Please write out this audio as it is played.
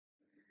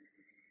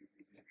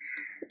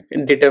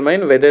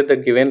Determine whether the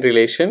given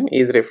relation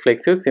is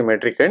reflexive,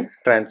 symmetric and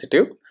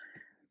transitive.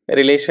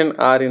 Relation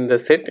R in the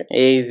set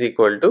A is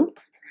equal to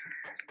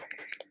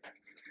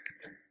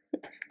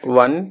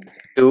 1,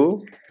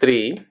 2,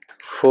 3,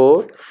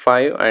 4,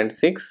 5 and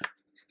 6,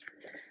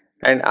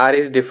 and R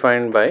is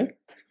defined by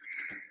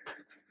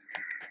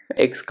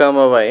x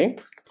comma y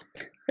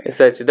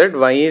such that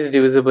y is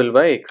divisible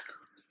by x.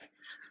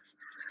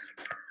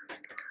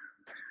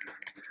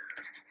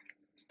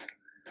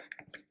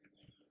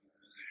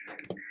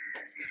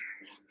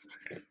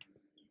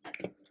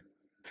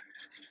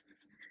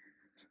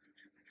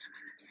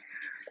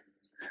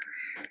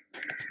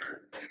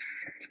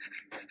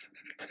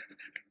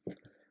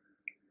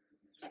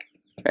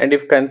 And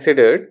if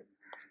considered,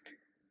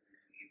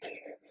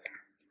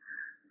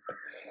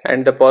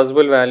 and the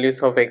possible values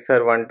of x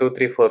are 1, 2,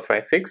 3, 4,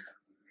 5, 6,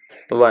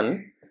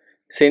 1,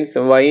 since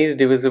y is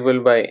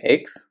divisible by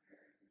x,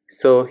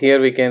 so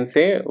here we can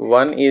say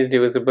 1 is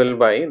divisible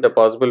by the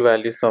possible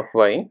values of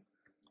y.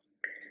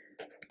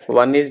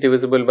 1 is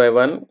divisible by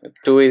 1,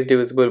 2 is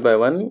divisible by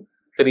 1,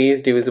 3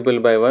 is divisible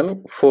by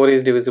 1, 4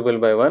 is divisible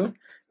by 1,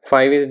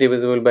 5 is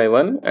divisible by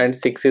 1 and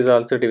 6 is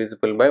also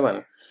divisible by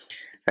 1.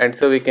 And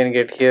so we can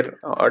get here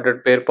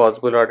ordered pair,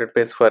 possible ordered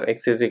pairs for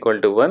x is equal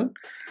to 1,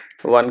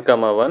 1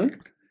 comma 1,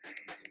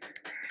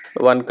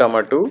 1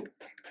 comma 2,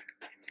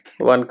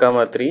 1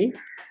 comma 3,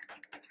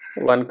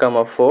 1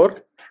 comma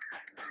 4,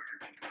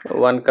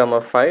 1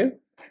 comma 5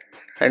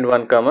 and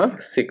 1 comma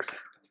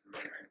 6.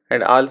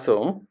 And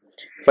also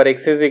for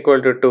x is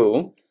equal to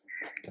 2,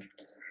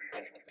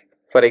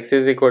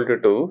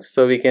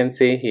 so we can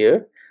say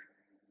here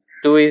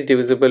 2 is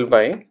divisible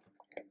by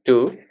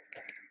 2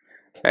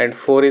 and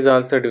 4 is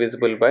also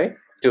divisible by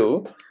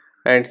 2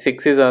 and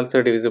 6 is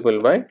also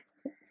divisible by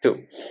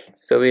 2.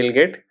 So we will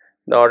get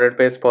the ordered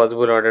pairs,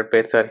 possible ordered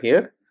pairs are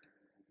here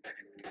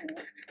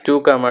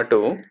 2 comma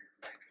 2,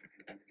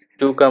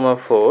 2 comma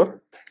 4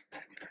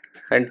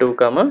 and 2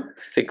 comma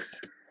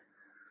 6.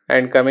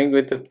 And coming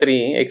with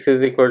 3, x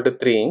is equal to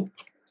 3.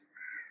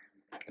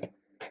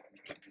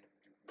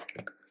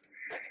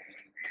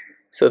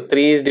 So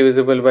 3 is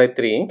divisible by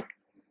 3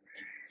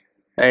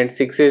 and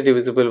 6 is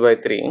divisible by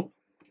 3.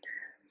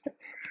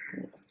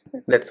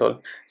 That's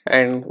all.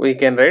 And we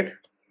can write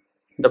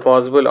the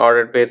possible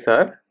ordered pairs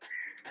are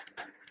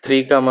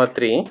 3 comma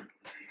 3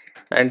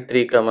 and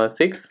 3 comma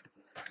 6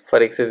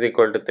 for x is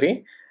equal to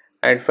 3,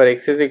 and for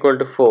x is equal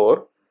to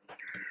 4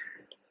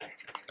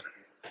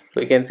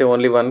 we can say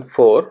only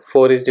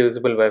 4 is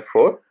divisible by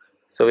 4,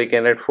 so we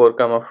can write 4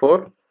 comma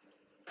 4,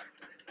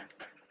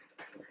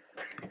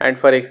 and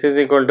for x is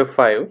equal to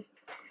 5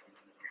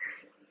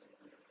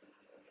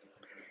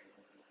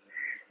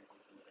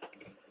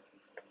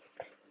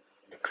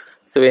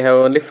 so we have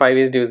only 5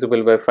 is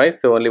divisible by 5,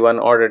 so only one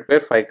ordered pair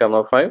 5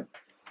 comma 5,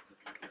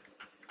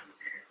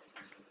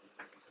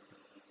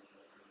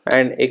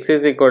 and x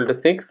is equal to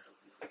 6,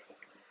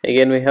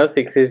 again we have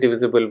 6 is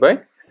divisible by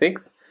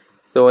 6,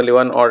 so only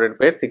one ordered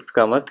pair 6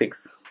 comma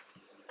 6.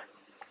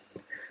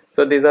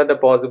 So these are the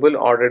possible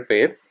ordered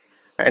pairs,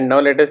 and now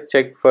let us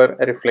check for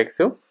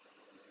reflexive.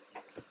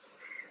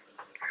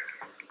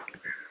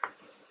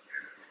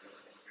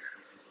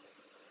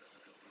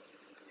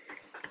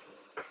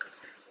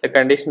 The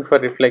condition for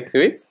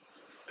reflexive is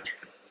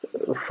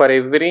for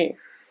every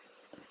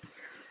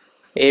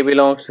A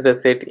belongs to the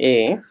set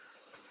A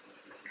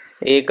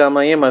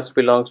comma A must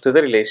belongs to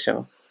the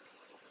relation.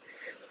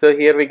 So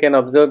here we can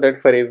observe that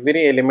for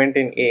every element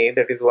in A,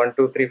 that is 1,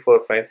 2, 3,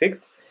 4, 5,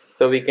 6,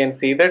 so we can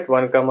see that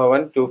 1 comma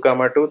 1, 2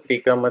 comma 2,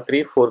 3 comma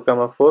 3, 4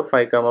 comma 4,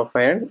 5 comma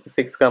 5 and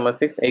 6 comma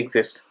 6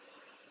 exist.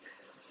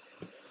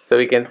 So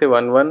we can say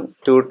 1, 1,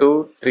 2,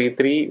 2, 3,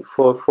 3,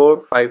 4,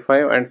 4, 5,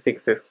 5 and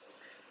 6 is.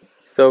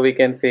 So we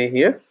can say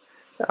here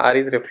R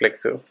is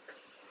reflexive.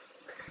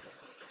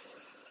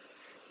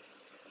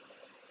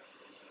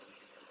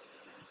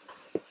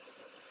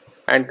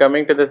 And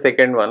coming to the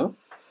second one,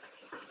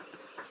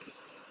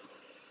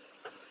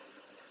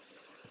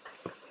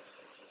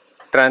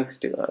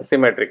 transitive,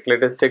 symmetric.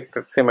 Let us check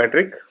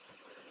symmetric.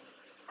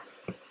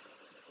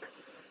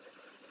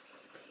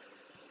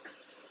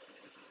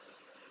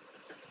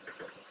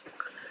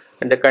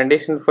 And the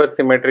condition for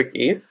symmetric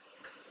is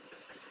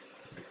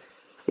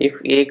if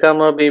A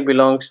comma B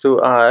belongs to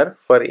R,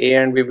 for A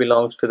and B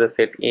belongs to the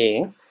set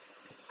A,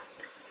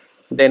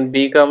 then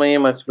B comma A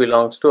must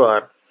belongs to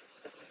R.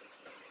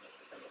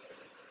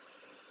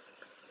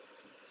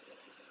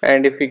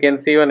 And if you can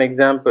see one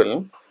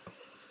example,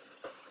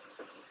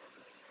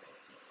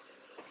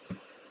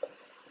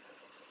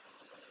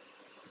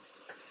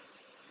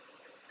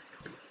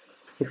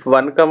 if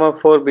 1 comma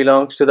 4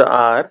 belongs to the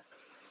R,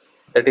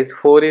 that is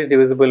 4 is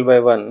divisible by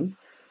 1,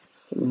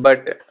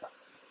 but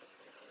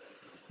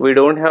we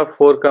don't have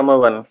 4 comma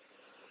 1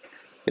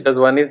 because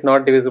 1 is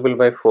not divisible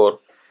by 4.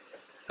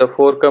 So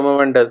 4 comma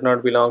 1 does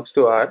not belongs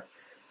to R,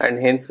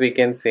 and hence we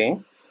can say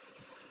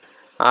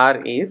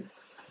R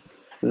is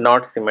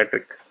not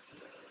symmetric.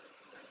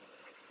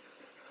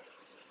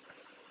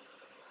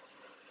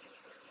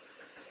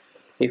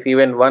 If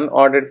even one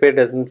ordered pair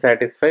doesn't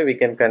satisfy, we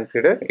can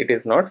consider it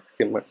is not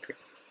symmetric.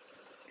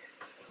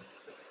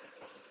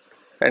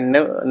 And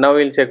now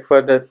we'll check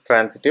for the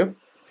transitive.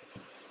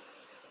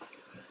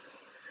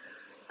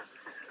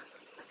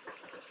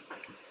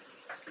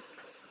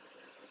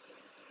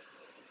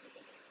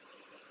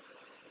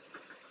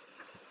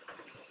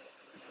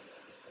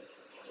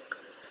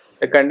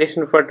 The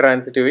condition for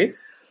transitive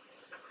is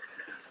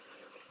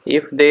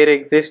if there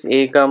exists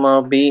a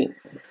comma b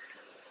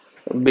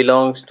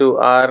belongs to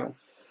R,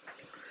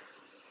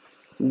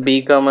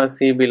 b comma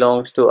c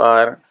belongs to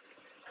R,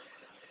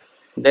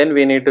 then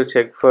we need to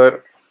check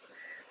for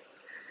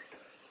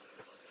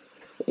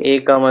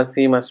a comma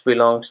c must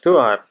belongs to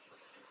R.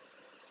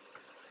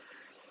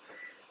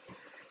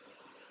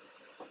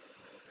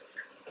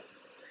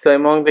 So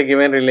among the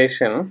given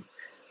relation,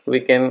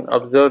 we can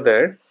observe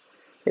that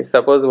if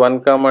suppose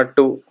 1 comma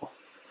 2,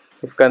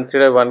 if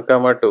consider 1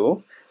 comma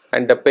 2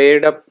 and the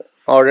paired up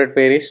ordered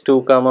pair is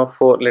 2 comma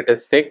 4, let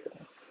us take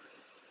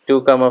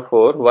 2 comma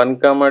 4, 1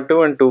 comma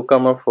 2 and 2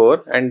 comma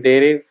 4, and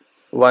there is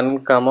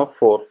 1 comma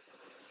 4.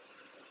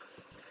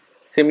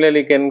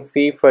 Similarly, you can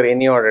see for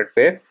any ordered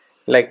pair,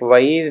 like y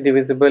is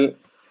divisible,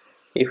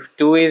 if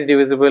 2 is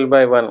divisible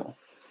by 1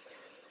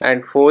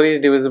 and 4 is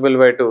divisible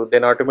by 2,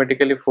 then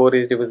automatically 4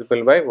 is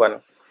divisible by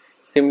 1.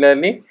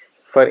 Similarly,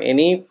 for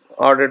any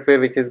ordered pair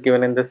which is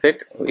given in the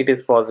set, it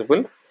is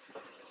possible.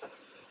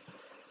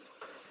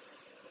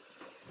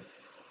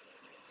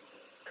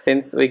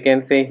 Since we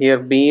can say here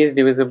b is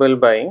divisible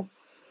by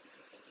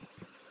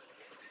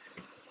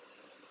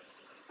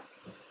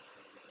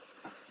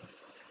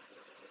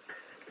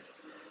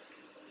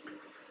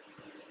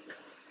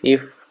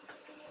if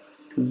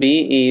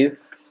b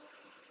is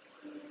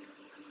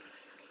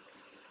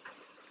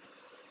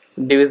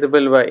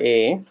divisible by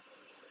a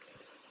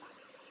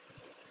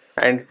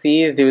and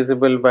c is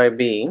divisible by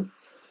b,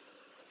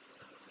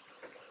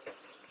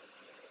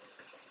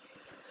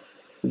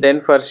 then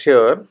for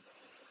sure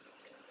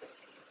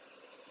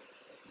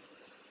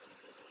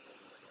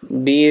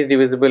b is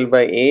divisible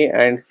by a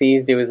and c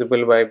is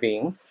divisible by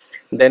b,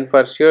 then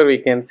for sure we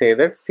can say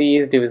that c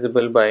is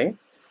divisible by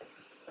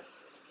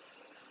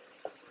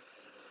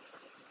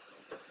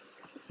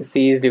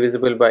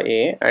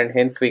a, and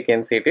hence we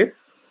can say it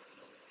is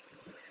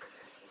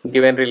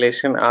given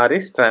relation R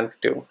is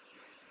transitive.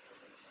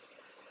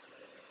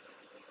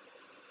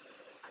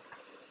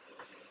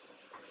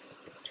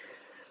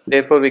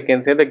 Therefore, we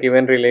can say the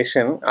given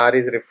relation R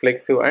is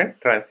reflexive and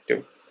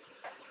transitive.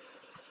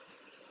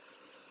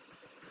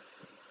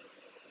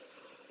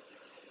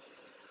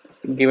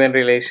 Given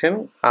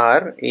relation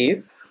R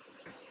is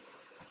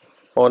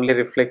only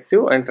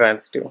reflexive and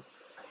transitive.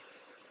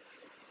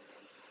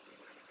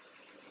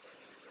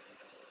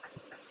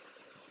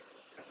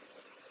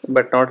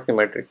 But not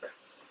symmetric.